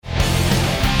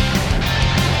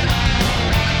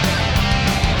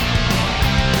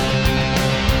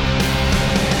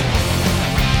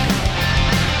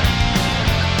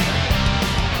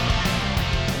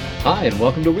Hi, and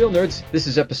welcome to Wheel Nerds. This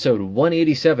is episode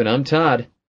 187. I'm Todd.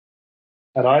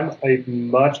 And I'm a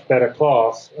much better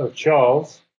class of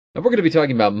Charles, And we're going to be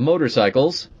talking about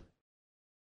motorcycles.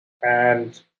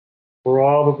 and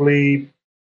probably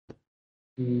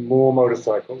more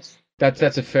motorcycles.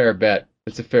 That's a fair bet.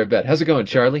 That's a fair bet. How's it going,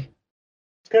 Charlie?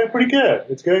 It's going pretty good.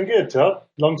 It's going good, Todd.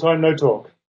 Long time no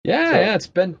talk. Yeah, it's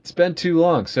been too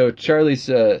long. So Charlie's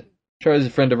a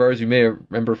friend of ours. You may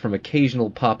remember from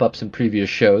occasional pop-ups in previous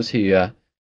shows. He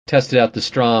tested out the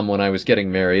Strom when I was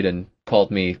getting married and called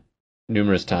me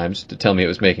numerous times to tell me it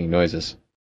was making noises.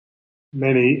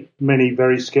 Many, many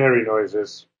very scary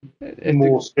noises.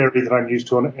 More scary than I'm used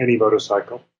to on any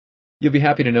motorcycle. You'll be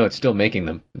happy to know it's still making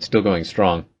them. It's still going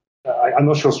strong. I'm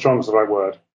not sure strong is the right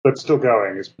word, but still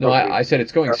going. No, I said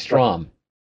it's going Strom.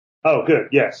 Oh, good.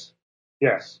 Yes.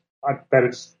 I bet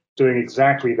it's doing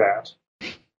exactly that.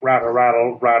 Rattle,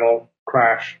 rattle, rattle,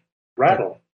 crash,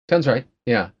 rattle. Sounds right.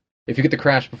 Yeah. If you get the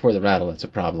crash before the rattle, it's a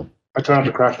problem. I try not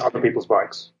to crash other people's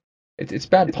bikes. It's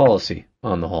bad policy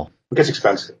on the whole. It gets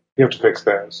expensive. You have to fix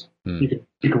theirs. You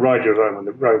can ride your own when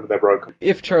they're broken.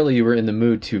 If, Charlie, you were in the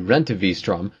mood to rent a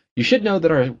V-Strom, you should know that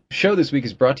our show this week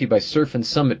is brought to you by Surf and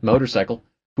Summit Motorcycle,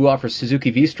 who offers Suzuki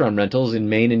V-Strom rentals in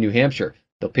Maine and New Hampshire.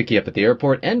 They'll pick you up at the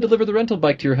airport and deliver the rental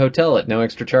bike to your hotel at no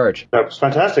extra charge. That's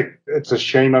fantastic. It's a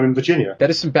shame I'm in Virginia.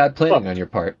 That is some bad planning on your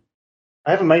part.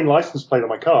 I have a Maine license plate on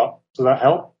my car. Does that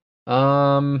help?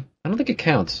 I don't think it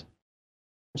counts.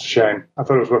 It's a shame. I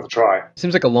thought it was worth a try.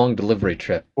 Seems like a long delivery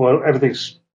trip. Well,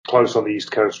 everything's close on the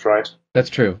East Coast, right? That's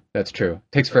true.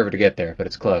 Takes forever to get there, but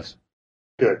it's close.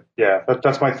 Good. Yeah,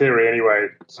 that's my theory anyway.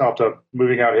 It's after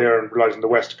moving out here and realizing the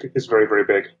West is very, very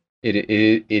big. It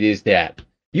is that.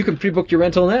 You can pre-book your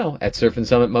rental now at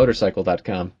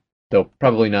surfandsummitmotorcycle.com, though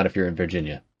probably not if you're in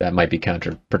Virginia. That might be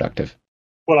counterproductive.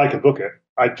 Well, I could book it.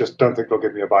 I just don't think they'll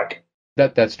give me a bike.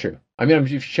 That's true. I mean,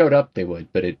 if you showed up, they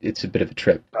would, but it's a bit of a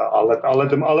trip. I'll let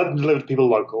them deliver to people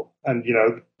local, and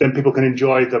then people can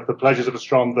enjoy the pleasures of a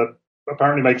Strom that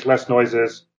apparently makes less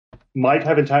noises, might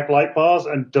have intact light bars,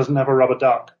 and doesn't have a rubber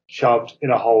duck shoved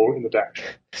in a hole in the dash.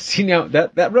 See, now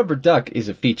that rubber duck is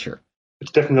a feature.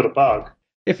 It's definitely not a bug.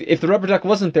 If the rubber duck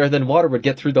wasn't there, then water would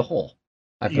get through the hole.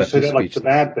 You say that like the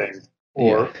bad thing,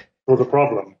 or the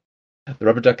problem. The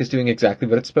rubber duck is doing exactly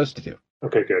what it's supposed to do.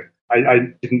 Okay, good.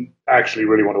 I didn't actually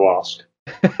really want to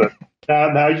ask,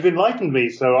 but now you've enlightened me,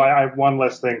 so I have one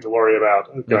less thing to worry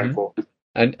about going forward.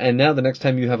 And now the next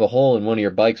time you have a hole in one of your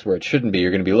bikes where it shouldn't be,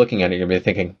 you're going to be looking at it, you're going to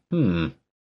be thinking,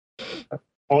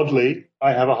 Oddly,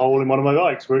 I have a hole in one of my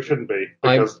bikes where it shouldn't be,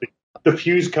 because the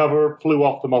fuse cover flew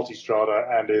off the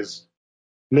Multistrada and is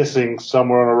missing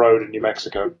somewhere on a road in New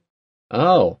Mexico.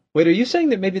 Oh, wait, are you saying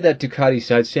that maybe that Ducati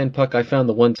side stand puck I found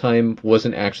the one time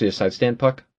wasn't actually a side stand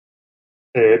puck?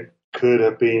 It could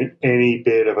have been any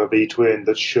bit of a V-twin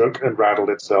that shook and rattled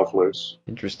itself loose.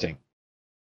 Interesting.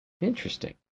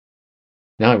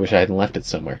 Now I wish I hadn't left it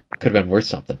somewhere. Could have been worth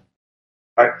something.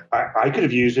 I could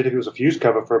have used it if it was a fuse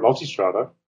cover for a Multistrada.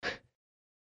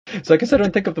 So I guess I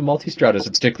don't think of the Multistrada as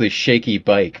a particularly shaky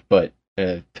bike, but...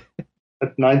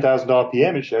 At 9,000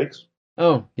 RPM, it shakes.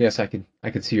 Oh, yes, I can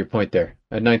see your point there.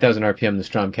 At 9,000 RPM, the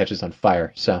Strom catches on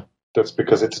fire, so... That's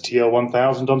because it's a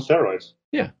TL1000 on steroids.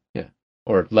 Yeah.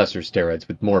 Or lesser steroids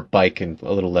with more bike and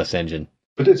a little less engine.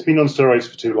 But it's been on steroids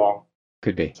for too long.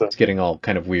 Could be. So, it's getting all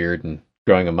kind of weird and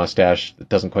growing a mustache that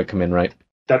doesn't quite come in right.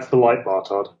 That's the light bar,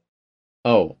 Todd.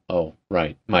 Oh,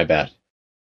 right. My bad.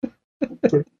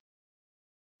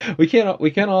 We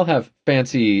can't all have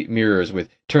fancy mirrors with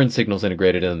turn signals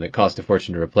integrated in them that cost a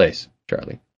fortune to replace,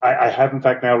 Charlie. I have, in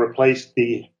fact, now replaced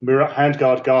the mirror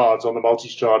handguard guards on the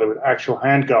Multistrada with actual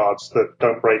handguards that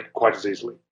don't break quite as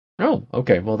easily. Oh,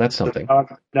 okay. Well, that's something.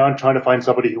 Now I'm trying to find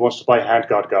somebody who wants to buy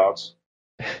handguard guards.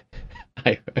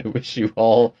 I wish you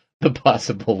all the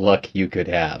possible luck you could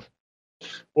have.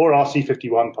 Or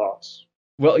RC51 parts.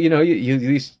 Well, you at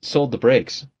least sold the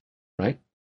brakes, right?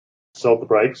 Sold the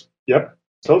brakes. Yep.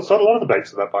 Sold a lot of the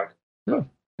brakes of that bike. Oh,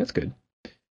 that's good.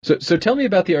 So tell me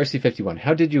about the RC51.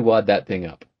 How did you wad that thing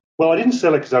up? Well, I didn't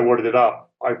sell it because I wadded it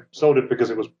up. I sold it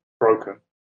because it was broken.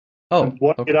 Oh, and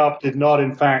wadding it up did not,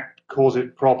 in fact, cause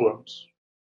it problems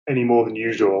any more than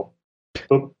usual.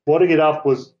 But wadding it up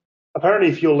was,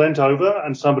 apparently if you're leant over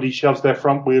and somebody shoves their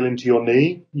front wheel into your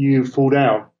knee, you fall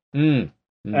down. And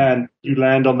you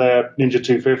land on their Ninja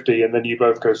 250 and then you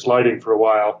both go sliding for a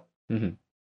while. Mm-hmm.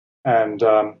 And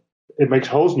it makes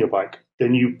holes in your bike.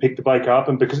 Then you pick the bike up,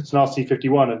 and because it's an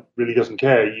RC51 and really doesn't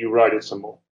care, you ride it some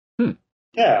more.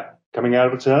 Yeah, coming out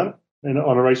of a turn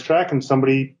on a racetrack, and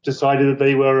somebody decided that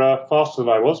they were faster than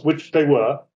I was, which they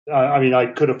were. I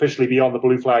could officially be on the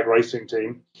Blue Flag Racing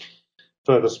team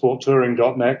for the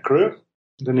sporttouring.net crew.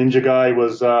 The Ninja guy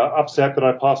was upset that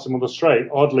I passed him on the straight.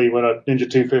 Oddly, when a Ninja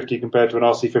 250 compared to an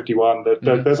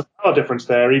RC51, there's a power difference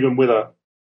there, even with a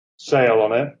sail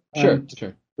on it. Sure, And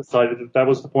sure. decided that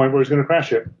was the point where he's going to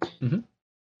crash it. Mm-hmm.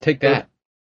 Take that.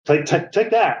 Take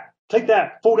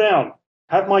that, fall down.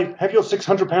 Have your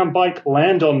 600-pound bike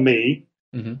land on me,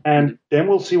 and then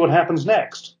we'll see what happens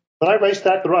next. But I raced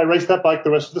that bike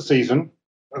the rest of the season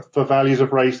for values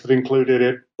of race that included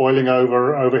it boiling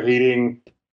over, overheating,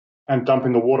 and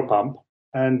dumping a water pump,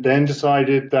 and then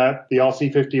decided that the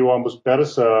RC51 was better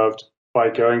served by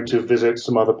going to visit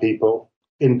some other people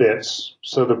in bits.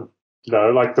 So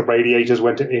like the radiators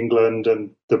went to England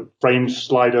and the frame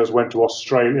sliders went to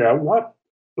Australia. What?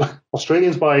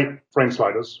 Australians buy frame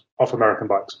sliders off American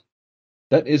bikes.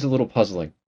 That is a little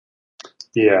puzzling.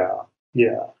 Yeah.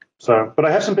 So, but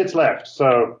I have some bits left.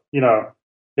 So,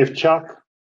 if Chuck,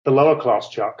 the lower class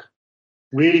Chuck,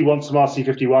 really wants some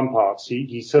RC51 parts,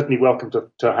 he's certainly welcome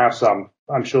to have some.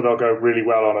 I'm sure they'll go really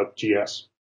well on a GS.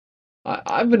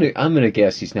 I'm gonna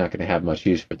guess he's not gonna have much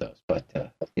use for those, but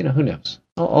who knows?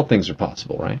 All things are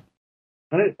possible, right?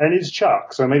 And it's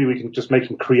Chuck, so maybe we can just make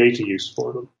him create a use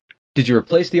for them. Did you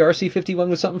replace the RC51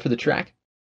 with something for the track?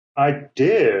 I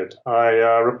did.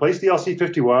 I replaced the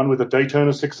RC51 with a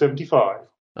Daytona 675.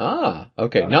 Ah,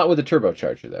 okay. Not with a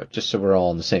turbocharger, though, just so we're all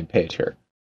on the same page here.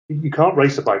 You can't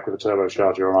race a bike with a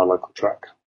turbocharger on our local track.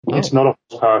 Oh. It's not a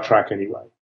horsepower track anyway.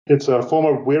 It's a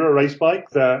former Wera race bike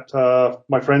that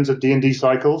my friends at D&D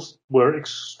Cycles were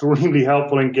extremely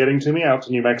helpful in getting to me out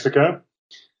to New Mexico,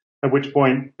 at which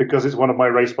point, because it's one of my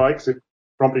race bikes, it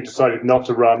promptly decided not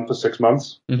to run for 6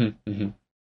 months.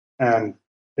 And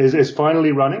is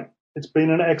finally running. It's been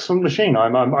an excellent machine.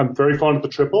 I'm very fond of the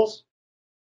triples.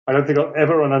 I don't think I'll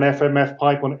ever run an FMF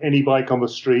pipe on any bike on the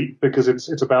street because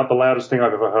it's about the loudest thing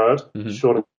I've ever heard,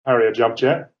 short of Harrier jump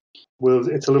jet. Well,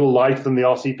 it's a little lighter than the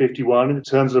RC51, and it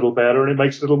turns a little better, and it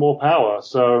makes a little more power.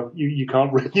 So you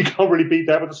can't really beat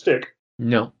that with a stick.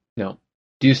 No.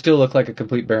 Do you still look like a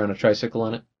complete bear on a tricycle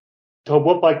on it? Todd,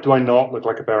 what bike do I not look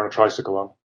like a bear on a tricycle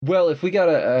on? Well, if we got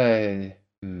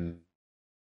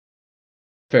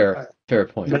fair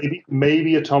point.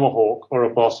 Maybe a Tomahawk or a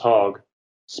Boss Hog.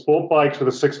 Sport bikes with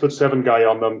a 6'7" guy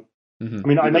on them. I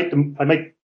mean, I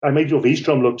made your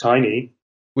V-Strom look tiny,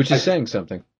 which is saying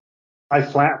something. I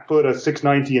flat foot a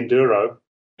 690 Enduro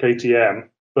KTM,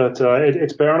 but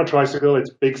it's bear on a tricycle. It's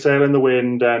big sail in the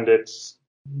wind, and it's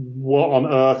what on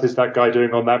earth is that guy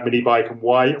doing on that mini bike? And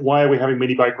why are we having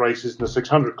mini bike races in the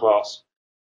 600 class?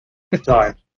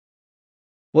 Time.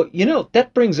 Well,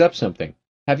 that brings up something.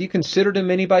 Have you considered a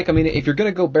mini bike? I mean, if you're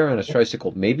going to go bear on a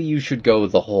tricycle, maybe you should go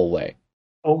the whole way.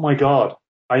 Oh my God.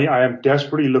 I am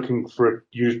desperately looking for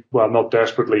not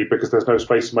desperately because there's no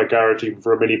space in my garage even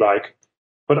for a mini bike,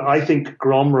 but I think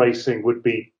Grom racing would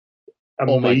be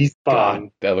amazing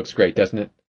fun. That looks great, doesn't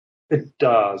it? It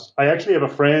does. I actually have a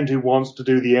friend who wants to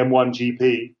do the M1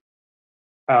 GP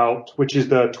out, which is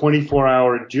the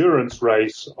 24-hour endurance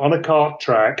race on a kart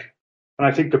track. And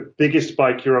I think the biggest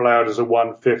bike you're allowed is a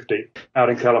 150 out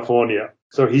in California.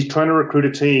 So he's trying to recruit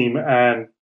a team, and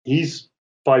he's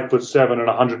 5'7" and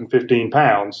 115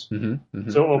 pounds.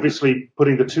 So obviously,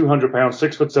 putting the 200-pound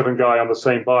 6'7" guy on the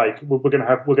same bike, we're gonna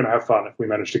have fun if we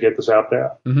manage to get this out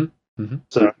there.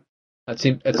 So that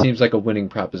seems like a winning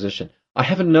proposition. I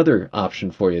have another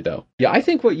option for you, though. Yeah, I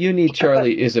think what you need,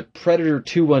 Charlie, is a Predator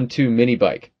 212 mini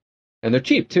bike, and they're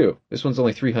cheap too. This one's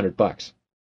only $300.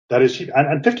 That is cheap,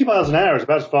 and 50 miles an hour is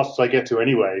about as fast as I get to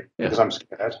anyway, because I'm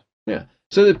scared. Yeah.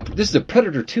 So this is a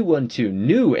Predator 212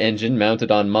 new engine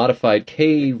mounted on modified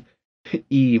KE100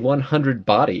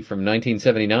 body from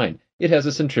 1979. It has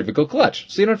a centrifugal clutch,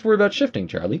 so you don't have to worry about shifting,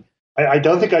 Charlie. I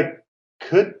don't think I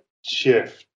could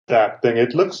shift that thing.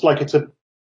 It looks like it's a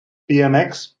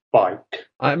BMX bike.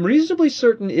 I'm reasonably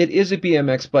certain it is a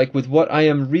BMX bike with what I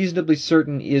am reasonably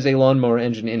certain is a lawnmower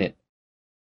engine in it.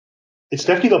 It's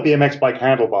definitely got BMX bike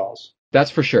handlebars.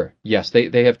 That's for sure. Yes,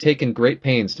 they have taken great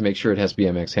pains to make sure it has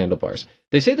BMX handlebars.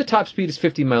 They say the top speed is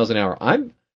 50 miles an hour.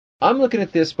 I'm looking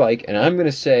at this bike, and I'm going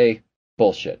to say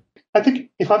bullshit. I think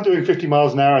if I'm doing 50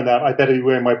 miles an hour in that, I better be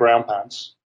wearing my brown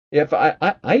pants. Yeah, but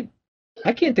I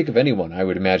can't think of anyone I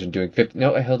would imagine doing 50.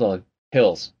 No, hold on.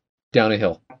 Hills. Down a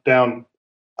hill. Down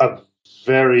a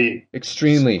very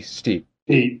extremely steep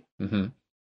hill.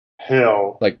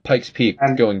 Like Pikes Peak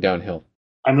and going downhill.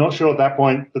 I'm not sure at that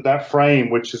point that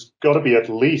frame, which has got to be at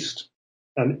least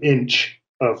an inch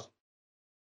of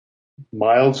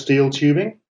mild steel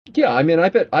tubing. Yeah, I mean, I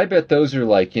bet those are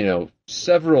like,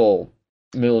 several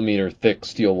millimeter thick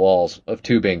steel walls of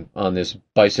tubing on this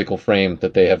bicycle frame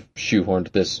that they have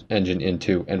shoehorned this engine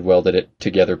into and welded it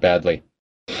together badly.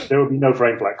 there would be no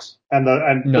frame flex.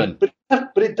 None.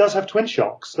 But it does have twin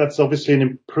shocks. That's obviously an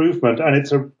improvement, and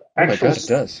it's a Oh my actual god, it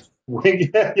does.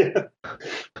 swing. Yeah.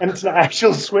 And it's an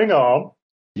actual swing arm.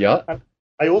 Yeah. And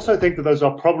I also think that those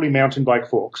are probably mountain bike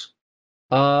forks.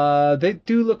 They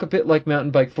do look a bit like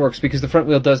mountain bike forks because the front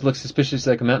wheel does look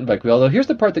suspiciously like a mountain bike wheel. Although here's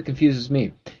the part that confuses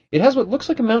me: it has what looks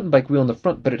like a mountain bike wheel in the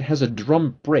front, but it has a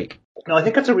drum brake. No, I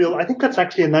think that's actually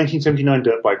a 1979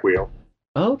 dirt bike wheel.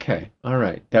 Okay, all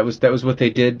right. That was what they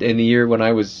did in the year when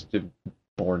I was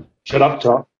born. Shut up,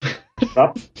 Tom. Shut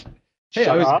up. Hey, I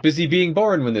Shut was up. busy being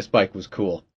born when this bike was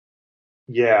cool.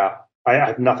 Yeah, I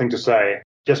have nothing to say.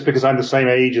 Just because I'm the same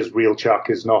age as Real Chuck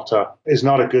is not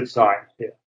a good sign. Yeah.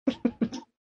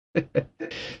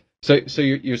 So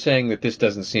you're saying that this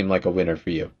doesn't seem like a winner for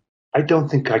you? I don't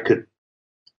think I could.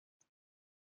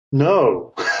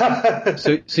 No.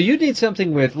 So you need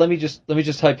something with let me just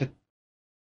type it.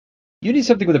 You need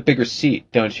something with a bigger seat,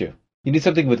 don't you? You need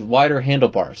something with wider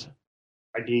handlebars.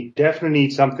 definitely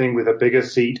need something with a bigger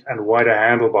seat and wider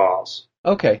handlebars.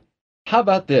 Okay. How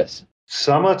about this?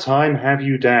 Summertime have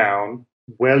you down?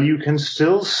 Well, you can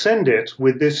still send it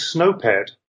with this Snoped.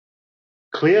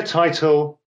 Clear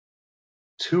title,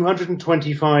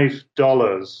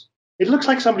 $225. It looks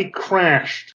like somebody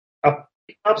crashed a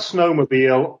pickup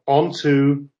snowmobile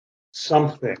onto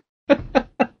something.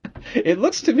 It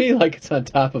looks to me like it's on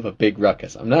top of a big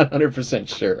ruckus. I'm not 100%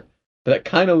 sure. But that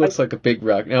kind of looks like a big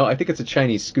ruck. No, I think it's a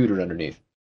Chinese scooter underneath.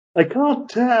 I can't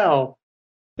tell.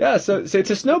 Yeah, so it's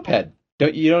a snowped.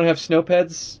 You don't have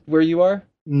snowpeds where you are?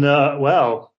 No,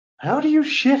 well, how do you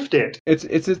shift it? It's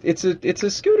a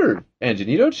scooter engine.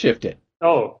 You don't shift it.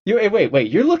 Oh,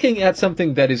 Wait. You're looking at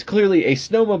something that is clearly a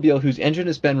snowmobile whose engine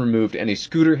has been removed and a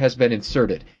scooter has been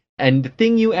inserted. And the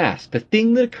thing you ask, the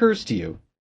thing that occurs to you,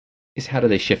 is how do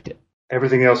they shift it?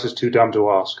 everything else is too dumb to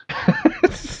ask.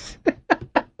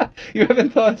 You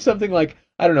haven't thought of something like,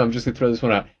 I don't know, I'm just going to throw this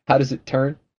one out. How does it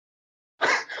turn?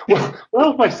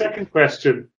 Well, my second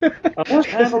question. Are those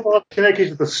handlebars connected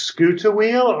to the scooter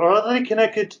wheel, or are they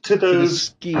connected to To the those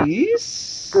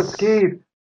skis? the skis?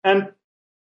 And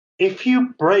if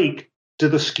you brake, do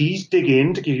the skis dig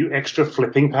in to give you extra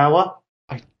flipping power?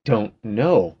 I don't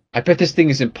know. I bet this thing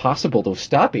is impossible to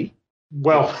stoppy.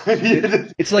 Well,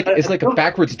 It's like a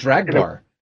backwards drag bar.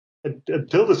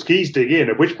 until the skis dig in,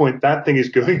 at which point that thing is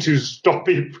going to stop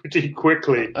it pretty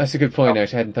quickly. That's a good point. I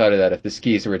hadn't thought of that. If the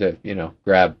skis were to,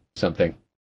 grab something.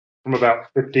 From about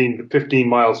 15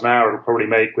 miles an hour, it'll probably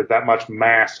make with that much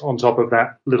mass on top of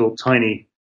that little tiny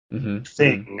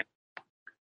thing.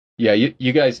 Yeah,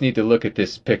 you guys need to look at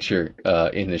this picture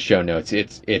in the show notes.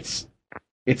 It's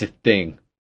a thing.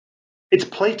 It's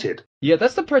plated. Yeah,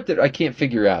 that's the part that I can't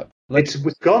figure out. Like, It's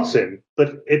Wisconsin,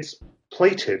 but it's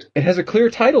plated. it has a clear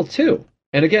title too.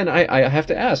 And again, I have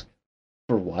to ask,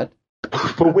 for what?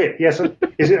 For which? Yes.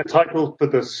 Is it a title for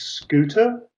the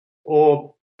scooter?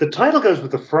 Or the title goes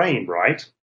with the frame, right?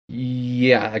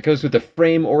 Yeah, it goes with the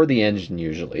frame or the engine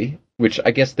usually, which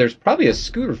I guess there's probably a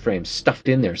scooter frame stuffed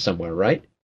in there somewhere, right?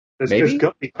 There's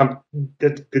got to be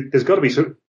there's got to be.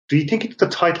 So, do you think it's the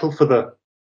title for the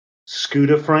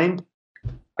scooter frame?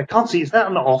 I can't see. Is that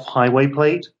an off-highway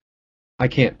plate? I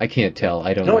can't tell.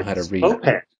 I don't know how to it's read.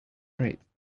 Moped. Right.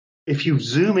 If you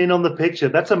zoom in on the picture,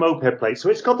 that's a moped plate. So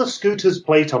it's got the scooter's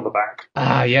plate on the back.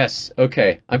 Ah, yes.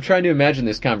 Okay. I'm trying to imagine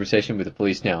this conversation with the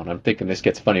police now, and I'm thinking this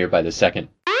gets funnier by the second.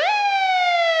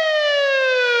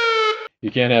 You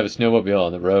can't have a snowmobile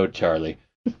on the road, Charlie.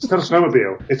 It's not a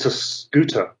snowmobile. It's a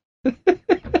scooter.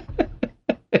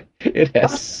 It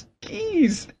has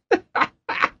skis.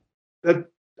 That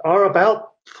are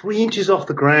about 3 inches off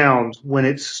the ground when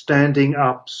it's standing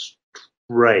up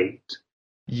straight.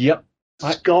 Yep.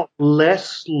 It's got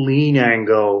less lean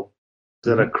angle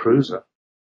than a cruiser.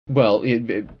 Well,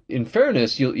 in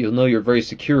fairness, you'll know you're very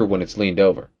secure when it's leaned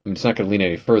over. I mean, it's not going to lean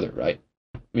any further, right?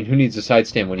 I mean, who needs a side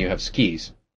stand when you have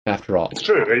skis, after all? It's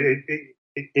true.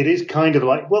 It is kind of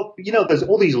like, well, there's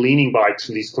all these leaning bikes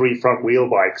and these 3 front wheel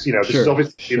bikes. This is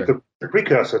obviously the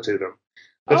precursor to them.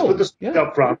 Let's put the seat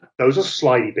up front. Those are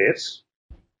slidey bits.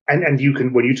 And you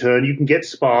can, when you turn, you can get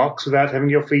sparks without having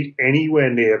your feet anywhere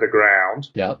near the ground.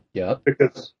 Yep.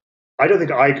 Because I don't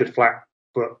think I could flat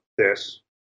foot this.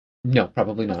 No,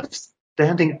 probably not.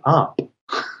 Standing up.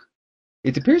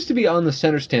 It appears to be on the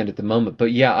center stand at the moment,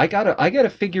 but yeah, I gotta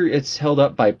figure it's held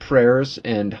up by prayers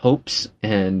and hopes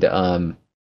and I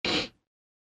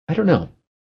don't know.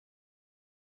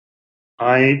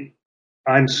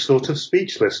 I'm sort of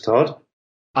speechless, Todd.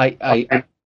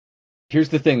 Here's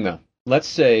the thing though. Let's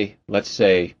say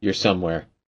you're somewhere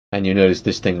and you notice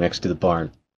this thing next to the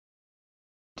barn.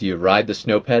 Do you ride the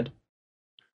snowped?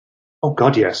 Oh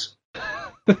God, yes.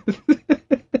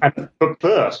 But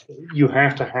first, you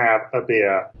have to have a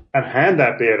beer and hand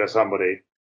that beer to somebody,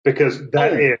 because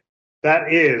that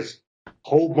is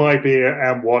hold my beer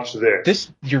and watch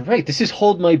this. You're right. This is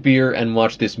hold my beer and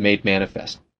watch this made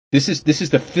manifest. This is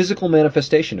the physical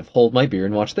manifestation of hold my beer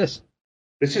and watch this.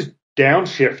 This is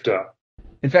Downshifter.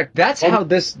 In fact, that's how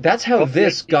this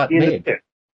got made.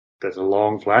 There's a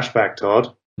long flashback,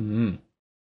 Todd. Mm-hmm.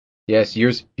 Yes,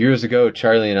 years ago,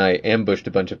 Charlie and I ambushed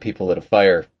a bunch of people at a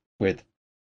fire with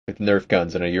Nerf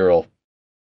guns and a Ural.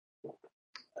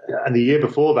 And the year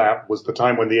before that was the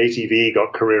time when the ATV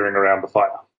got careering around the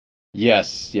fire.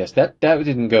 Yes, that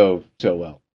didn't go so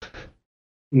well.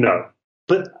 No,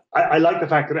 but I like the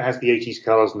fact that it has the 80s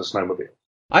colors and the snowmobile.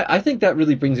 I think that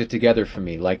really brings it together for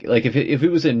me. Like if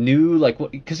it was a new, like,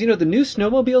 because the new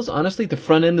snowmobiles, honestly, the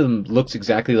front end of them looks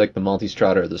exactly like the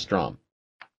Multistrada or the Strom.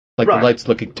 Like the lights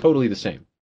looking totally the same.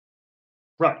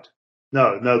 Right.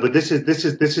 No, but this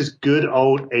is good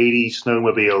old 80s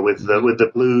snowmobile with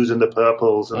the blues and the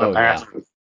purples and the patterns.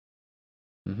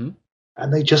 Yeah. Mm-hmm.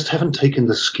 And they just haven't taken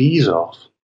the skis off.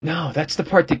 No, that's the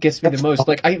part that gets me the most.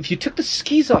 Like, if you took the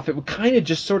skis off, it would kind of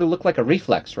just sort of look like a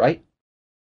Reflex, right?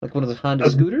 Like one of those Honda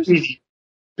scooters? Really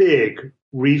big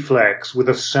Reflex with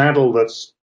a saddle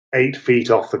that's 8 feet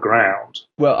off the ground.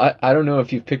 Well, I don't know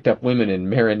if you've picked up women in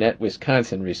Marinette,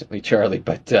 Wisconsin recently, Charlie,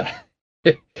 but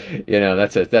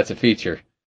that's a feature.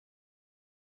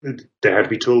 There had to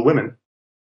be tall women.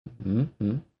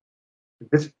 Mm-hmm.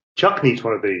 Chuck needs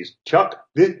one of these. Chuck,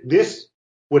 this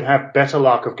would have better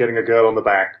luck of getting a girl on the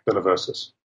back than a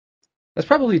Versus. That's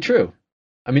probably true.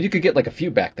 I mean, you could get like a few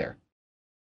back there.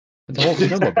 It's a whole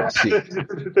snowmobile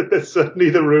seat. There's certainly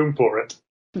the room for it.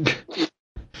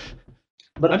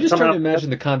 But I'm just trying to imagine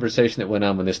the conversation that went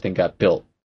on when this thing got built.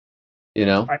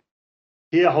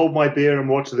 Here, hold my beer and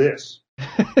watch this.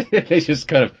 They just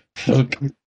kind of thunk.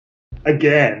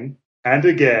 Again and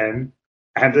again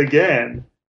and again.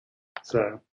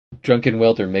 So drunken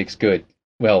welder makes good.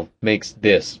 Well, makes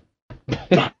this.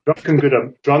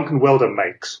 Drunken welder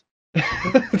makes.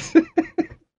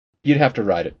 You'd have to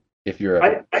ride it if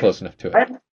you're close enough to it.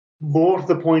 I'm more to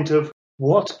the point of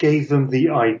what gave them the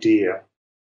idea.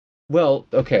 Well,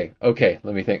 okay,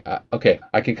 let me think.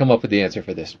 I can come up with the answer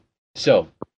for this. So,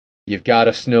 you've got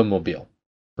a snowmobile,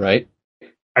 right?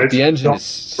 And the engine is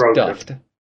stuffed.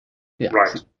 Yeah.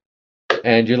 Right.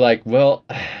 And you're like, well,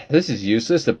 this is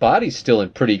useless. The body's still in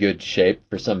pretty good shape,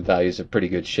 for some values of pretty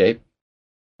good shape.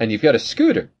 And you've got a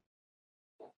scooter.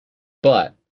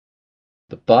 But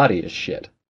the body is shit.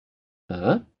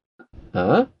 Huh?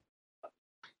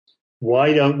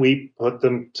 Why don't we put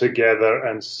them together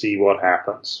and see what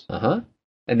happens? And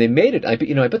they made it. I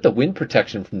bet the wind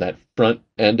protection from that front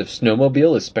end of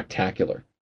snowmobile is spectacular.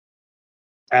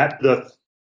 At the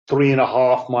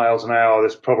 3.5 miles an hour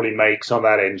this probably makes on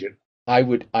that engine. I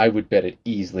would bet it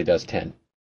easily does 10.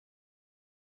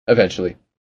 Eventually.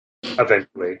 I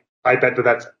bet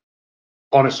that's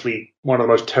honestly one of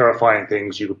the most terrifying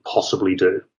things you could possibly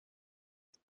do.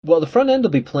 Well, the front end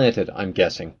will be planted, I'm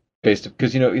guessing, because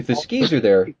if the skis are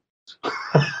there.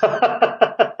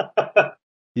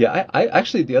 Yeah, I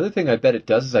actually, the other thing I bet it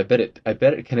does is I bet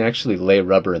it can actually lay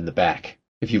rubber in the back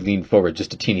if you lean forward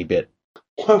just a teeny bit.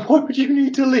 Why would you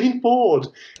need to lean forward?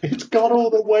 It's got all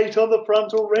the weight on the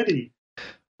front already.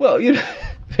 Well,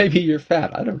 maybe you're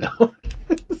fat. I don't know.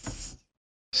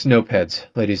 Snopeds,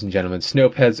 ladies and gentlemen,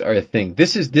 snopeds are a thing.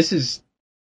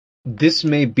 This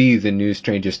may be the new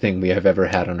strangest thing we have ever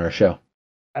had on our show.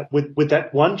 With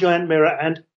that one giant mirror,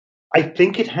 and I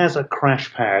think it has a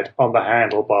crash pad on the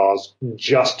handlebars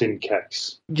just in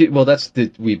case. Well,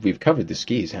 we've covered the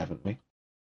skis, haven't we?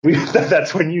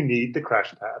 That's when you need the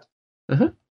crash pad.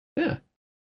 Yeah.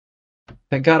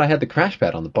 Thank God I had the crash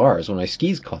pad on the bars when my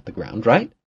skis caught the ground,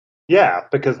 right? Yeah,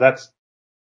 because that's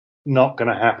not going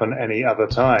to happen any other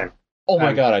time. Oh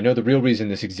my God, I know the real reason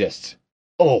this exists.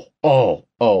 Oh,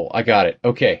 I got it.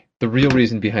 Okay, the real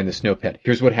reason behind the snowped.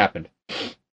 Here's what happened.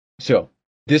 So,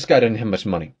 this guy didn't have much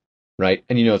money, right?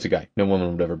 And it's a guy. No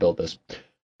woman would ever build this.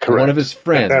 Correct. One of his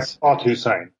friends... That's far too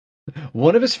sane.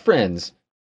 One of his friends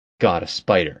got a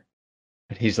Spider.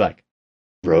 And he's like,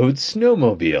 road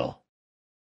snowmobile.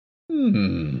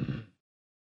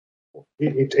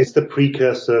 It's the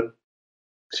precursor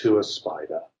to a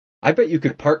Spider. I bet you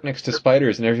could park next to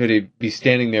Spiders and everybody be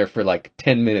standing there for like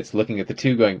 10 minutes looking at the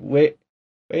two going,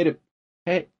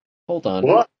 hey, hold on.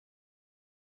 What?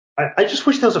 I just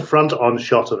wish there was a front-on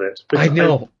shot of it. I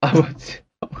know. I want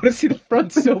to see the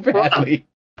front so badly.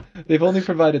 They've only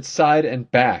provided side and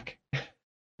back.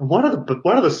 One of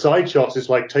the side shots is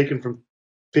like taken from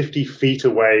 50 feet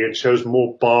away and shows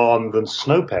more barn than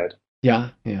snowped. Yeah.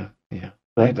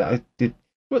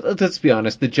 Well, let's be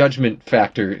honest. The judgment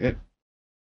factor.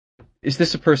 Is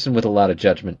this a person with a lot of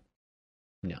judgment?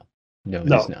 No. No, it is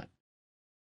No. not.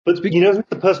 But you know who's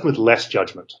the person with less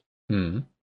judgment? Hmm.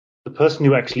 The person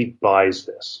who actually buys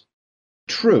this.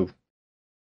 True.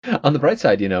 On the bright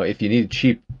side, if you need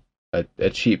a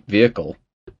cheap vehicle.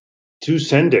 To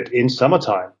send it in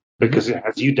summertime because Mm-hmm. it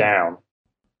has you down.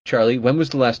 Charlie, when was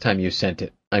the last time you sent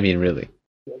it? I mean, really.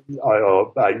 I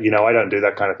don't do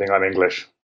that kind of thing. I'm English.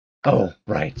 Oh,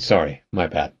 right. Sorry. My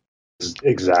bad.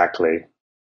 Exactly.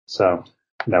 So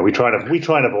no, we try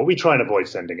and avoid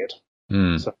sending it.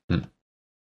 Mm. So Mm.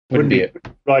 Wouldn't wouldn't be be it.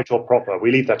 right or proper.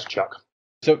 We leave that to Chuck.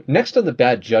 So next on the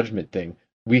bad judgment thing,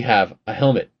 we have a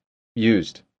helmet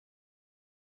used.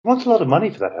 He wants a lot of money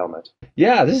for that helmet.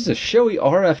 Yeah, this is a Shoei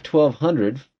RF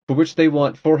 1200 for which they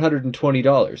want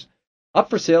 $420. Up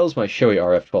for sale is my Shoei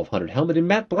RF 1200 helmet in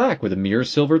matte black with a mirror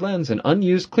silver lens and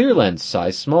unused clear lens,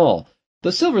 size small.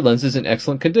 The silver lens is in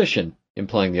excellent condition,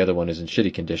 implying the other one is in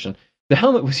shitty condition. The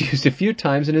helmet was used a few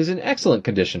times and is in excellent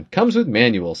condition. Comes with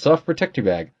manual, soft protector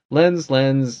bag, lens,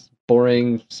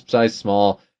 boring, size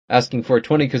small. Asking for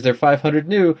 20 because they're 500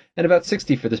 new and about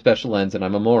 60 for the special lens, and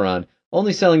I'm a moron.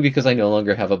 Only selling because I no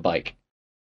longer have a bike.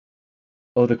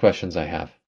 Oh, the questions I have.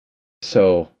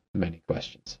 So many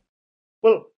questions.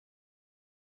 Well,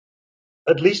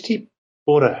 at least he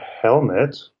bought a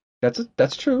helmet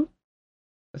That's true.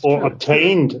 That's or true.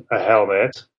 obtained a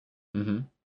helmet Mm-hmm.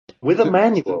 with a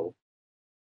manual.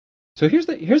 So here's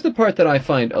the part that I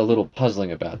find a little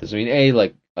puzzling about this. I mean,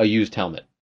 like a used helmet.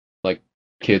 Like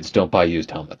kids don't buy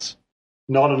used helmets.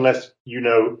 Not unless you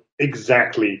know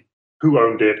exactly who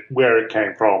owned it, where it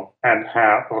came from, and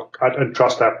how, and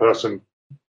trust that person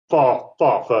far,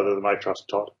 far further than I trust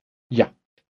Todd. Yeah,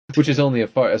 which is only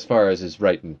as far as is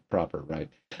right and proper, right?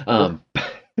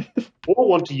 Or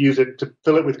want to use it to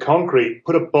fill it with concrete,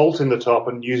 put a bolt in the top,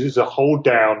 and use it as a hold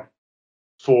down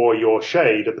for your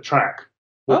shade at the track.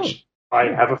 Which I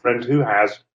have a friend who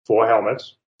has 4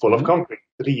 helmets full of concrete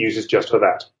that he uses just for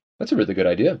that. That's a really good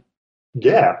idea.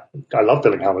 Yeah, I love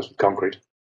filling helmets with concrete.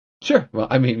 Sure. Well,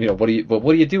 I mean, what do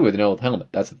you do with an old helmet?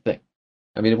 That's the thing.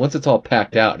 I mean, once it's all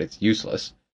packed out, it's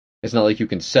useless. It's not like you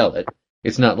can sell it.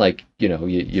 It's not like you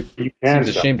You it can seems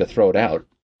a sell. shame to throw it out.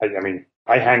 I mean,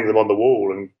 I hang them on the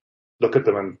wall and look at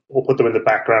them or put them in the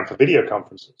background for video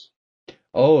conferences.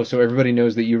 Oh, so everybody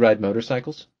knows that you ride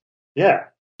motorcycles? Yeah.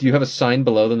 Do you have a sign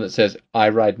below them that says "I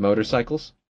ride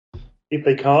motorcycles"? If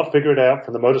they can't figure it out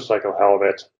from the motorcycle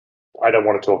helmet, I don't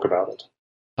want to talk about it.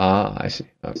 Ah, I see.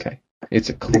 Okay, it's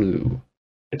a clue.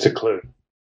 It's a clue.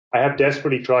 I have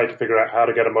desperately tried to figure out how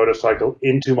to get a motorcycle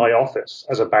into my office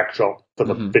as a backdrop for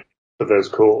for those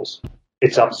calls.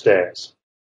 It's upstairs.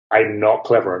 I'm not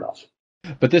clever enough.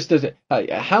 But this does.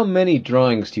 How many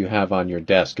drawings do you have on your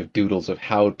desk of doodles of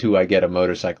how do I get a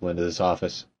motorcycle into this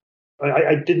office?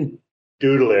 I didn't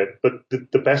doodle it, but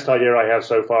the best idea I have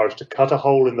so far is to cut a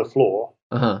hole in the floor.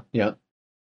 Yeah.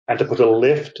 And to put a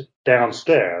lift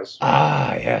downstairs.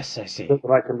 Ah, yes, I see. So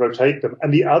that I can rotate them.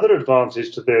 And the other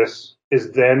advantage to this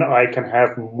is then I can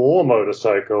have more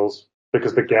motorcycles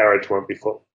because the garage won't be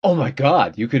full. Oh my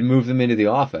God, you could move them into the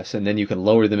office and then you can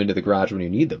lower them into the garage when you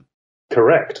need them.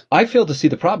 Correct. I fail to see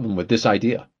the problem with this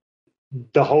idea.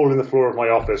 The hole in the floor of my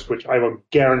office, which I will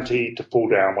guarantee to fall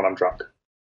down when I'm drunk.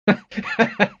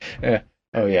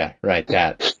 Oh yeah, right,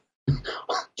 that.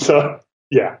 So,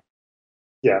 yeah.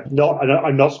 Yeah,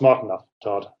 I'm not smart enough,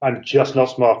 Todd. I'm just not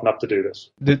smart enough to do this.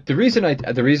 The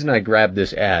reason I grabbed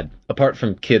this ad, apart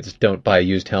from kids don't buy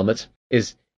used helmets,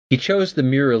 is he chose the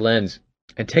mirror lens,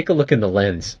 and take a look in the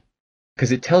lens,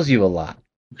 because it tells you a lot.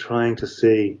 I'm trying to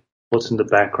see what's in the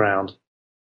background.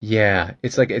 Yeah,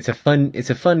 it's a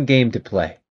fun game to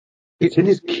play. It's in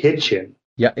his kitchen.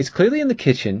 Yeah, it's clearly in the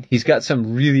kitchen. He's got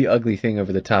some really ugly thing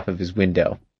over the top of his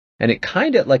window, and it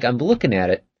kind of like I'm looking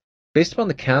at it, based upon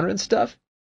the counter and stuff.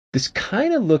 This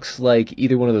kind of looks like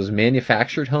either one of those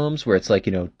manufactured homes where it's like,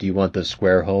 do you want the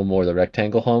square home or the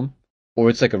rectangle home? Or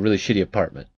it's like a really shitty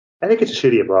apartment. I think it's a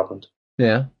shitty apartment.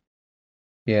 Yeah.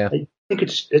 Yeah. I think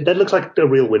that looks like a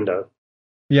real window.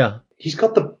 Yeah. He's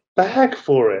got the bag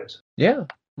for it. Yeah.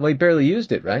 Well, he barely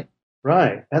used it, right?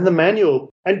 Right. And the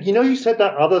manual. And you said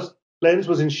that other lens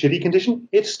was in shitty condition?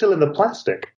 It's still in the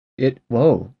plastic. It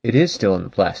is still in the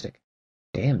plastic.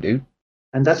 Damn, dude.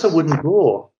 And that's a wooden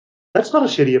floor. That's not a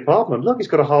shitty apartment. Look, he's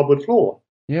got a hardwood floor.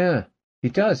 Yeah, he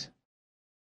does.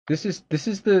 This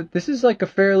is like a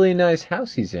fairly nice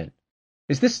house he's in.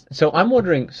 Is this? So I'm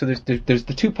wondering. So there's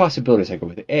the two possibilities I go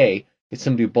with. A, it's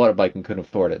somebody who bought a bike and couldn't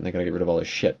afford it, and they're gonna get rid of all their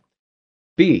shit.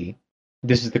 B,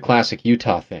 this is the classic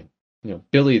Utah thing.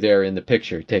 Billy there in the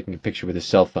picture, taking a picture with his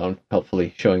cell phone,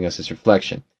 helpfully showing us his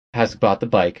reflection, has bought the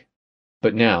bike,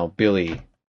 But now Billy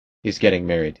is getting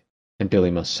married, and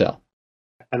Billy must sell.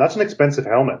 And that's an expensive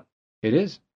helmet. It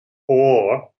is.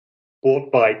 Or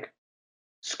bought bike,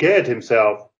 scared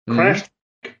himself, crashed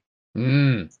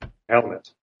Mm.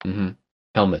 helmet. Mm-hmm.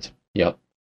 Helmet. Yep.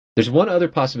 There's one other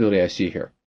possibility I see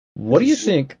here. What do you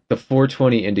think the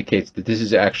 420 indicates that this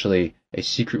is actually a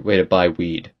secret way to buy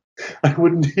weed? I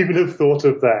wouldn't even have thought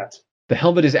of that. The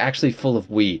helmet is actually full of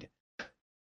weed.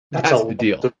 That's the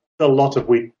deal. A lot of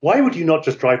weed. Why would you not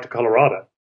just drive to Colorado?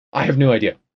 I have no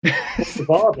idea.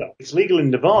 Nevada. It's legal in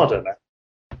Nevada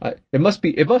now. It must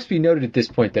be noted at this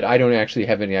point that I don't actually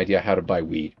have any idea how to buy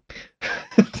weed.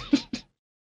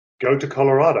 Go to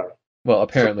Colorado. Well,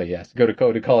 apparently, yes. Go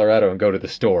to Colorado and go to the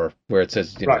store where it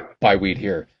says, buy weed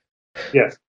here.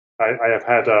 Yes. I have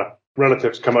had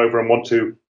relatives come over and want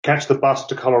to catch the bus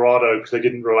to Colorado because they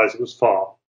didn't realize it was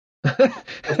far.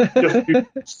 just to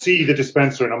see the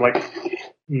dispenser, and I'm like,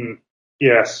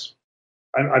 yes.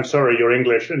 I'm sorry, you're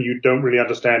English and you don't really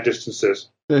understand distances.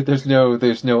 There's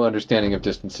no understanding of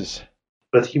distances.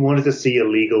 But he wanted to see a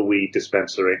legal weed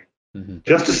dispensary. Mm-hmm.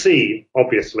 Just to see,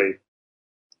 obviously.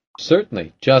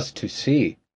 Certainly, just to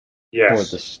see. Yes.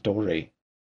 For the story.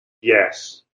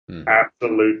 Yes,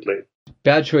 absolutely.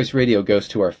 Bad Choice Radio goes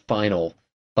to our final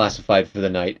classified for the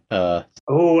night.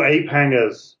 Ape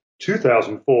Hangers,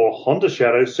 2004 Honda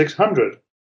Shadow 600,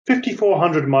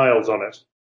 5,400 miles on it.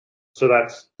 So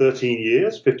that's 13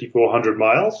 years, 5,400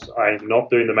 miles. I'm not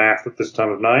doing the math at this time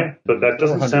of night, but that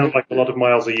doesn't sound like a lot of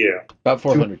miles a year. About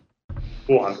 400.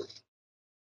 400.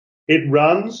 It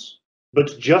runs,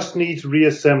 but just needs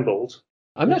reassembled.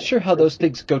 I'm not sure how those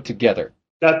things go together.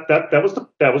 That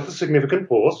was the significant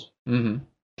pause. Mm-hmm.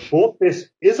 Thought this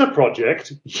is a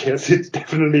project. Yes, it's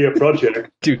definitely a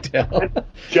project. Do tell.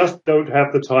 Just don't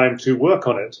have the time to work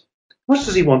on it. How much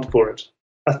does he want for it?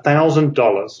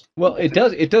 $1,000. Well,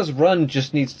 it does run.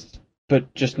 Just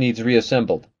needs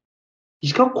reassembled.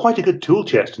 He's got quite a good tool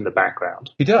chest in the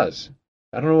background. He does.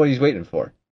 I don't know what he's waiting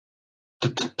for.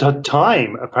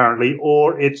 Time, apparently,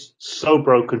 or it's so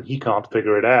broken he can't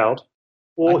figure it out,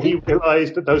 or he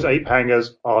realized that those ape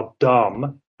hangers are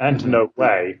dumb and no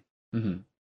way. Mm-hmm.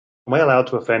 Am I allowed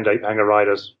to offend ape hanger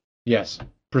riders? Yes.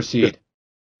 Proceed.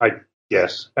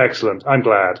 Yes. Excellent. I'm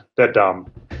glad. They're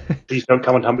dumb. Please don't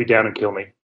come and hunt me down and kill me.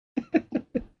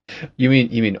 You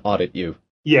mean audit you?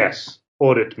 Yes.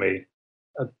 Audit me.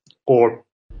 Or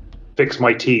fix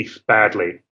my teeth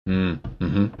badly.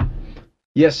 Mm-hmm.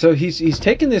 Yeah, so he's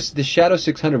taken the Shadow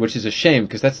 600, which is a shame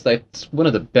because that's one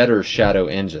of the better Shadow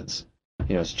engines.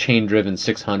 It's chain-driven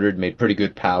 600, made pretty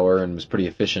good power and was pretty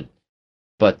efficient.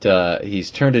 But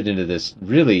he's turned it into this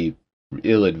really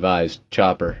ill-advised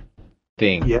chopper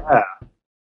thing. Yeah,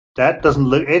 that doesn't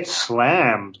look. It's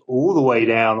slammed all the way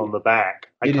down on the back.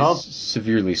 It is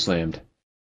severely slammed.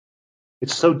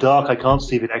 It's so dark, I can't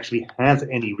see if it actually has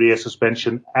any rear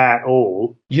suspension at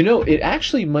all. It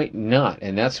actually might not,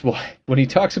 and that's why when he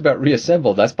talks about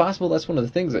reassembled, that's possible. That's one of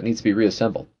the things that needs to be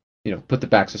reassembled. Put the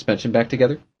back suspension back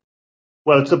together.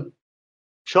 Well, it's a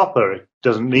chopper. It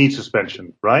doesn't need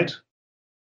suspension, right?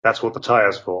 That's what the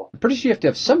tire's for. I'm pretty sure you have to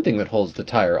have something that holds the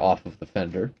tire off of the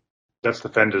fender. That's the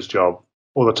fender's job,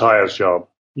 or the tire's job.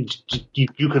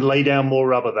 You can lay down more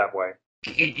rubber that way.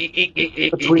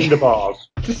 Between the bars.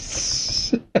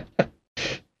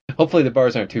 Hopefully the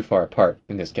bars aren't too far apart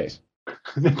in this case.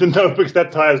 No, because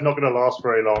that tire's not going to last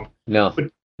very long. No.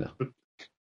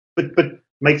 But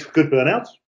makes good burnouts.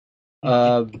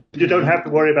 You don't have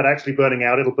to worry about actually burning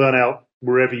out. It'll burn out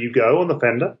wherever you go on the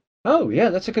fender. Oh, yeah,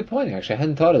 that's a good point, actually. I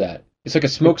hadn't thought of that. It's like a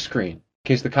smoke screen in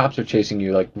case the cops are chasing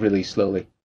you, really slowly.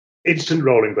 Instant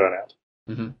rolling burnout.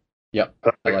 Mm-hmm. Yep,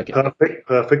 perfect, I like it.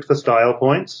 Perfect for style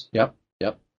points. Yep.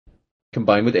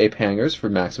 Combined with ape hangers for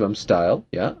maximum style.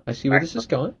 Yeah, I see where this is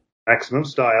going. Maximum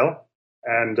style.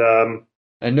 And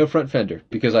no front fender,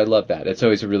 because I love that. It's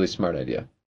always a really smart idea.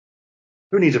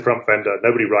 Who needs a front fender?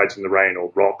 Nobody rides in the rain or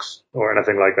rocks or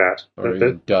anything like that. Or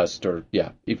even dust or,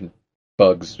 even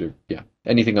bugs or,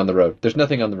 anything on the road. There's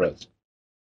nothing on the roads.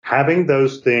 Having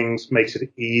those things makes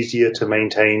it easier to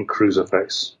maintain cruiser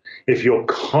face. If you're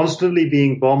constantly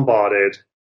being bombarded,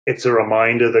 it's a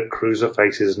reminder that cruiser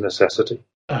face is a necessity.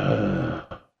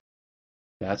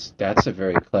 That's a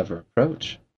very clever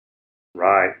approach.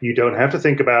 Right. You don't have to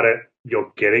think about it.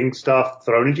 You're getting stuff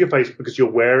thrown into your face because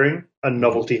you're wearing a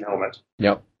novelty helmet.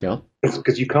 Yep.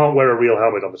 Because you can't wear a real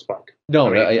helmet on this bike.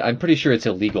 No, I'm pretty sure it's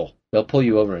illegal. They'll pull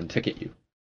you over and ticket you.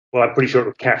 Well, I'm pretty sure it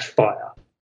would catch fire.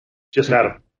 Just out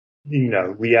of,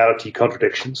 reality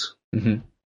contradictions. Mm-hmm.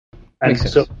 And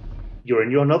so you're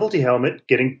in your novelty helmet,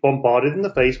 getting bombarded in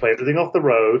the face by everything off the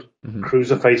road. Mm-hmm.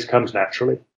 Cruiser face comes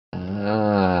naturally.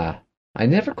 I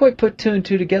never quite put two and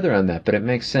two together on that, but it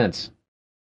makes sense.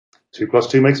 2 plus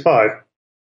 2 makes 5.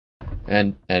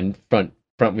 And front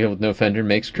wheel with no fender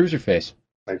makes cruiser face.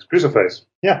 Makes cruiser face.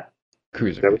 Yeah,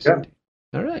 Cruiser there we face, go. indeed.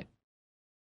 All right.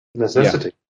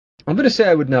 Necessity. I'm going to say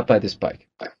I would not buy this bike.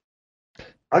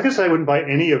 I can say I wouldn't buy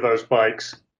any of those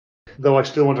bikes, though I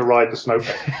still want to ride the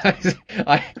Snowped.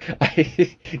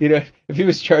 If he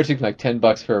was charging like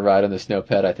 $10 for a ride on the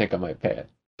Snowped, I think I might pay it.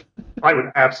 I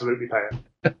would absolutely pay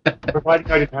it.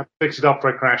 Providing I didn't have to fix it up if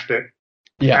I crashed it,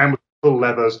 Yeah, and with full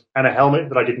levers, and a helmet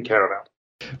that I didn't care about.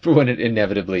 for when it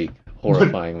inevitably,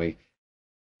 horrifyingly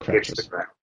Hits the crashes. ground.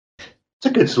 It's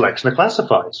a good selection of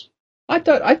classifieds. I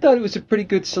thought it was a pretty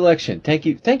good selection. Thank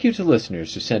you to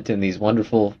listeners who sent in these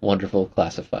wonderful, wonderful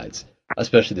classifieds,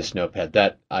 especially the Snowped.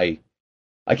 That I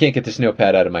can't get the Snowped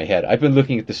out of my head. I've been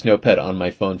looking at the Snowped on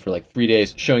my phone for like 3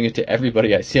 days, showing it to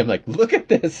everybody I see. I'm like, look at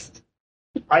this.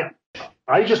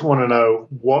 I just want to know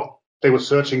what they were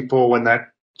searching for when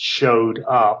that showed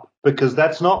up, because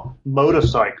that's not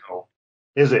motorcycle,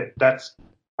 is it?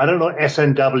 I don't know what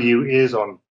SNW is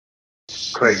on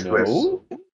Craigslist. No?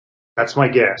 That's my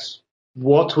guess.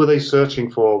 What were they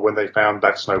searching for when they found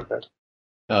that Snowped?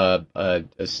 A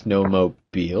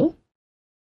snowmobile?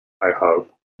 I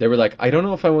hope. They were like, I don't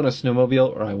know if I want a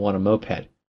snowmobile or I want a moped.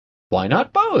 Why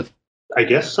not both? I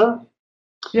guess so.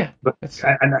 Yeah. But,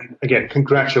 and again,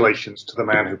 congratulations to the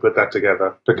man who put that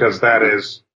together, because that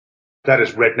is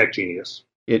redneck genius.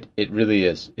 It really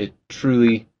is. It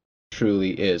truly,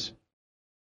 truly is.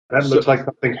 That looks like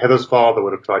something Heather's father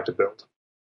would have tried to build.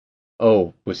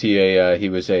 Oh, was he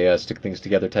a stick things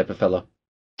together type of fellow?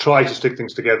 Try to stick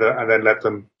things together and then let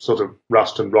them sort of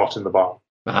rust and rot in the barn.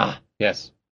 Ah,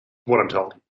 yes. What I'm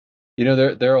told.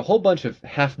 There are a whole bunch of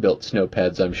half-built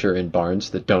snowpads, I'm sure, in barns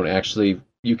that don't actually,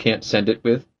 you can't send it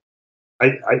with.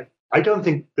 I don't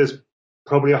think there's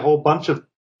probably a whole bunch of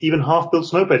even half-built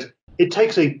snowpeds. It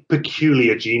takes a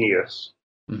peculiar genius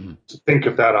to think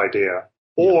of that idea.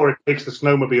 Or it takes the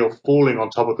snowmobile falling on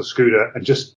top of the scooter and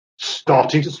just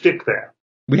starting to stick there.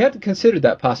 We had to consider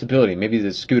that possibility. Maybe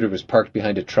the scooter was parked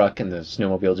behind a truck and the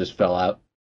snowmobile just fell out.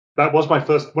 That was my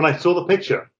first, when I saw the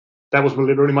picture, that was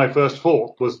literally my first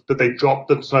thought, was that they dropped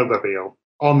the snowmobile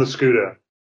on the scooter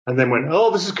and then went,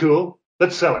 oh, this is cool,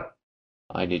 let's sell it.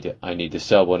 I need to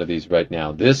sell one of these right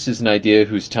now. This is an idea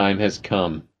whose time has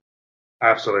come.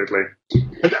 Absolutely.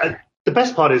 And the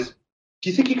best part is, do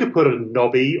you think you could put a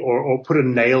knobby or put a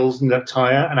nails in that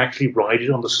tire and actually ride it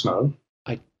on the snow?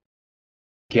 I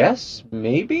guess,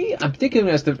 maybe? I'm thinking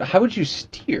how would you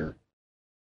steer?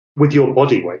 With your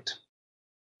body weight.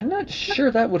 I'm not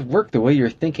sure that would work the way you're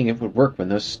thinking it would work when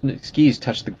those skis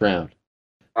touch the ground.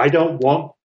 I don't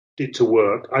want it to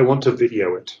work. I want to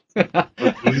video it. You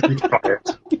try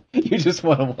it. You just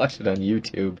want to watch it on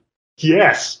YouTube.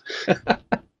 Yes.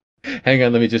 Hang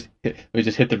on, let me just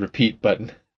hit the repeat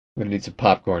button. I'm gonna need some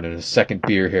popcorn and a second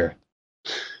beer here.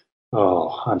 Oh,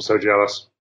 I'm so jealous.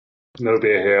 No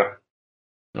beer here.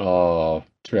 Oh,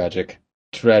 tragic.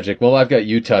 Well, I've got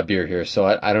Utah beer here, so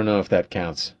I don't know if that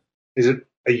counts. Is it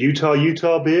a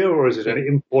Utah beer, or is it an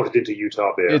imported into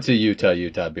Utah beer? It's a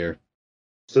Utah beer.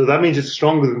 So that means it's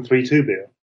stronger than 3-2 beer.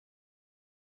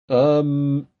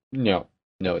 No,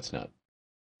 it's not.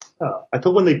 Oh, I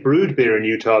thought when they brewed beer in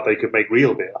Utah, they could make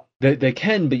real beer. They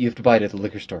can, but you have to buy it at the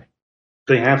liquor store.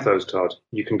 They have those, Todd.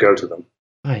 You can go to them.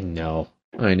 I know,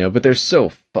 but they're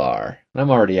so far.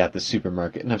 I'm already at the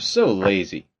supermarket, and I'm so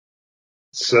lazy.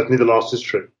 Certainly the last is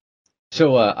true.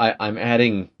 So I'm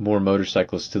adding more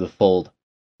motorcycles to the fold.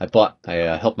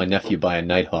 I helped my nephew buy a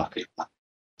Nighthawk.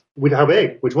 With how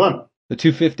big? Which one? The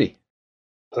 250.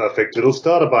 Perfect little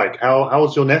starter bike. How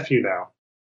old's your nephew now?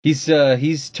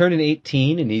 He's turning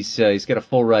 18 and he's got a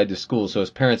full ride to school. So his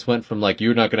parents went from like,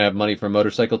 you're not going to have money for a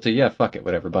motorcycle to, yeah, fuck it,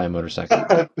 whatever, buy a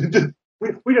motorcycle.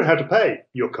 We don't have to pay.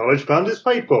 Your college fund is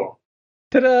paid for.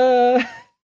 Ta-da!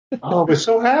 Oh, we're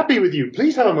so happy with you.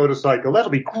 Please have a motorcycle.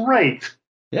 That'll be great.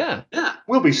 Yeah.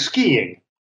 We'll be skiing.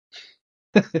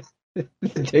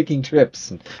 Taking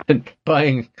trips and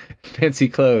buying fancy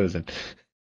clothes.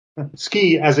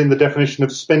 Ski as in the definition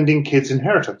of spending kids'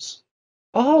 inheritance.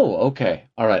 Oh, okay.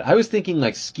 All right. I was thinking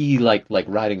like ski, like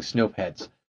riding snowpads,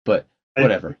 but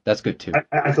whatever. That's good too.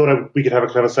 I thought we could have a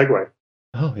clever segue.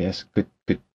 Oh, yes.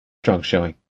 Good, strong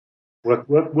showing.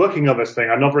 Working on this thing.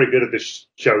 I'm not very good at this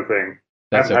show thing.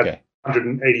 That's I've okay. had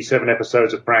 187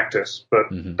 episodes of practice, but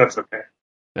that's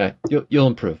okay. You'll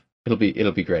improve. It'll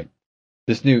be great.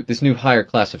 This new higher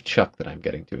class of Chuck that I'm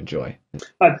getting to enjoy.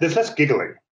 There's less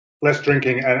giggling, less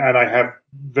drinking, and I have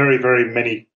very, very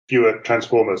many fewer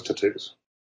Transformers tattoos.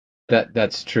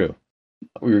 That's true.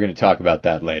 We were going to talk about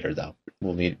that later, though.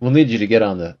 We'll need you to get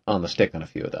on the stick on a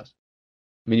few of those.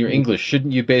 I mean, you're English.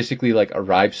 Shouldn't you basically like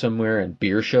arrive somewhere and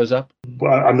beer shows up?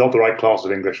 Well, I'm not the right class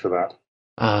of English for that.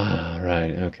 Ah,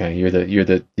 right. Okay. You're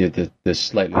the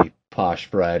slightly posh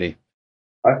variety.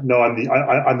 No, I'm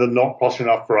the not posh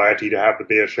enough variety to have the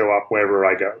beer show up wherever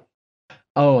I go.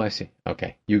 Oh, I see.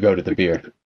 Okay. You go to the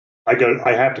beer.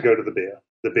 I have to go to the beer.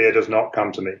 The beer does not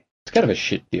come to me. It's kind of a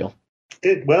shit deal.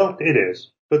 Well, it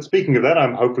is. But speaking of that,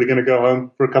 I'm hopefully going to go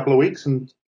home for a couple of weeks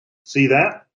and see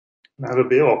that, and have a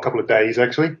beer, or a couple of days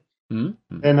actually,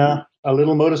 Mm-hmm. and a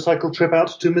little motorcycle trip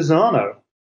out to Misano.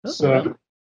 Oh, So,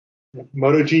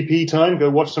 MotoGP time. Go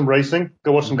watch some racing.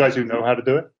 Go watch some guys who know how to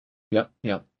do it Yep.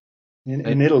 Yep.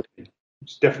 in Italy.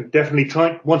 It's definitely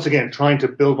trying to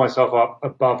build myself up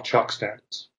above Chuck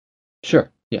standards.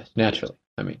 Sure. Yes. Naturally.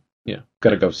 I mean,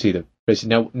 got to go see the racing.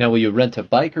 Now, will you rent a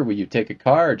bike or will you take a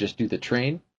car or just do the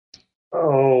train?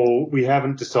 Oh, we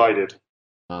haven't decided.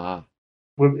 Ah.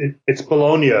 It's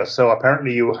Bologna, so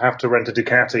apparently you have to rent a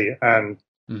Ducati, and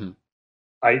Mm-hmm.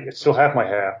 I still have my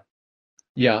hair.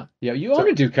 Yeah. Yeah. You own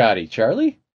a Ducati,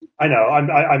 Charlie. I know.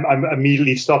 I'm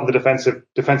immediately stopping the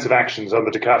defensive actions on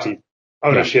the Ducati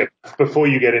ownership before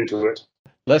you get into it.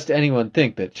 Lest anyone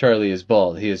think that Charlie is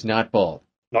bald. He is not bald.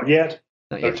 Not yet.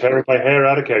 Not Though yet. tearing my hair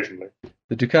out occasionally.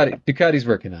 The Ducati's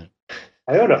working on it.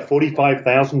 I own a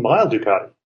 45,000-mile Ducati.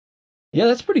 Yeah,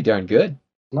 that's pretty darn good.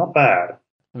 Not bad.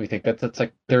 Let me think. That's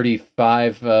like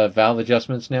 35 valve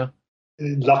adjustments now.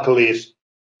 Luckily, it's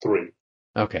 3.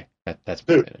 Okay, that's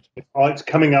Two. pretty good. It's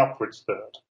coming up for its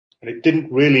 3rd. And it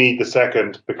didn't really need the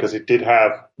 2nd because it did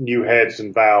have new heads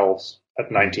and valves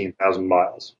at 19,000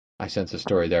 miles. I sense a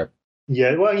story there.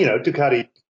 Yeah, well, Ducati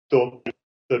thought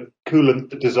that coolant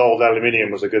that dissolved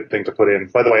aluminium was a good thing to put in.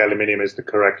 By the way, aluminium is the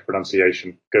correct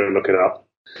pronunciation. Go look it up.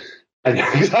 And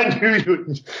I knew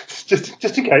you,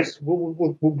 just in case,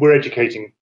 we're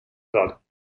educating Todd.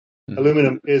 Hmm.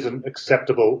 Aluminum is an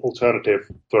acceptable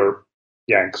alternative for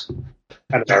Yanks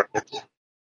and Americans.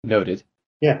 Noted.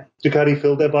 Yeah, Ducati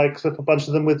filled their bikes up, a bunch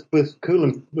of them with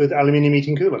coolant, with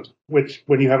aluminium-eating coolant, which,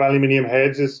 when you have aluminium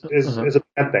heads, is a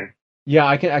bad thing. Yeah,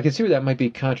 I can see where that might be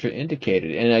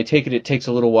contraindicated, and I take it takes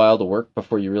a little while to work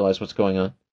before you realize what's going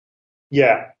on.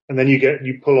 Yeah, and then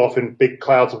you pull off in big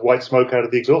clouds of white smoke out of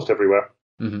the exhaust everywhere.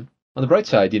 Mm-hmm. On the bright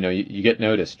side, you get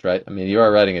noticed, right? I mean, you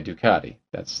are riding a Ducati.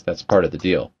 That's part of the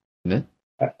deal, isn't it?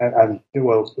 And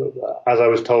well, as I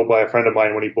was told by a friend of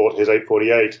mine when he bought his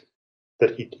 848,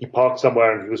 that he parked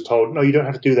somewhere and he was told, no, you don't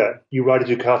have to do that. You ride a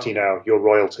Ducati now. You're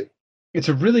royalty. It's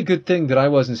a really good thing that I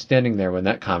wasn't standing there when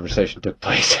that conversation took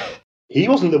place. He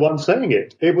wasn't the one saying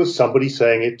it. It was somebody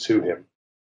saying it to him.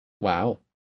 Wow.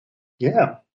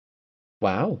 Yeah.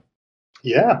 Wow.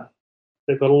 Yeah.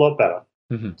 They've got a lot better.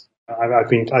 Mm-hmm.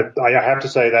 I have to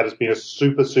say that has been a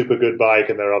super, super good bike,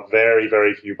 and there are very,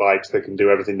 very few bikes that can do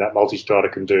everything that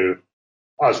Multistrada can do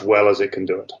as well as it can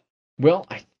do it. Well,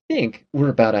 I think we're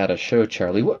about out of show,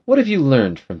 Charlie. What have you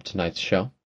learned from tonight's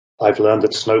show? I've learned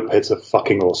that snow pits are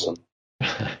fucking awesome.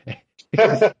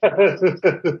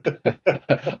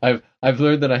 I've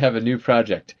learned that I have a new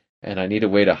project, and I need a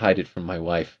way to hide it from my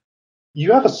wife.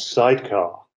 You have a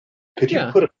sidecar. Could you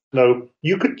put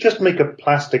you could just make a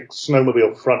plastic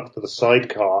snowmobile front for the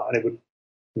sidecar, and it would.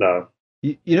 No.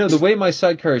 The way my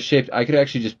sidecar is shaped, I could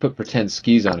actually just put pretend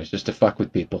skis on it just to fuck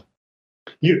with people.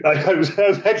 I was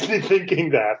actually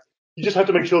thinking that. You just have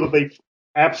to make sure that they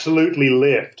absolutely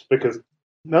lift, because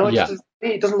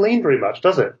it doesn't lean very much,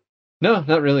 does it? No,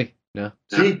 not really. No.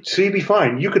 So you'd be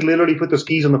fine. You could literally put the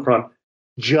skis on the front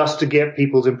just to get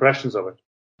people's impressions of it.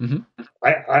 Mm-hmm.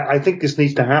 I think this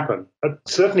needs to happen,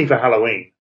 certainly for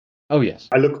Halloween. Oh, yes.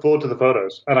 I look forward to the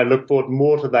photos, and I look forward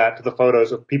more to the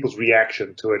photos of people's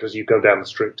reaction to it as you go down the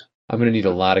street. I'm going to need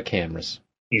a lot of cameras.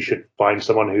 You should find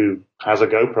someone who has a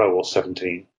GoPro or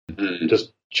 17. Mm-hmm.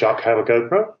 Does Chuck have a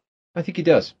GoPro? I think he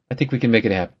does. I think we can make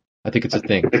it happen. I think it's a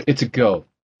thing. It's a go.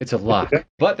 It's a lock.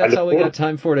 But that's all we got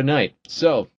time for tonight.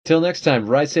 So, till next time,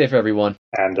 ride safe, everyone.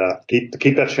 And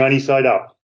keep that shiny side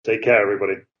up. Take care,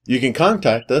 everybody. You can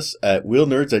contact us at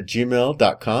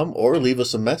wheelnerds@gmail.com or leave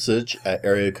us a message at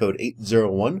area code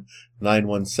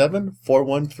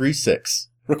 801-917-4136.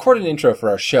 Record an intro for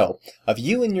our show of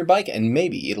you and your bike, and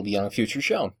maybe it'll be on a future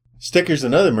show. Stickers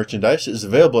and other merchandise is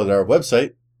available at our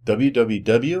website,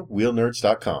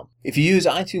 www.wheelnerds.com. If you use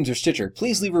iTunes or Stitcher,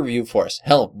 please leave a review for us.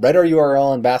 Hell, write our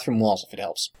URL on bathroom walls if it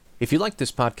helps. If you like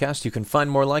this podcast, you can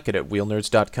find more like it at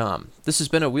wheelnerds.com. This has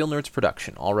been a Wheel Nerds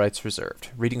production, all rights reserved.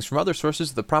 Readings from other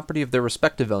sources are the property of their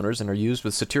respective owners and are used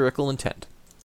with satirical intent.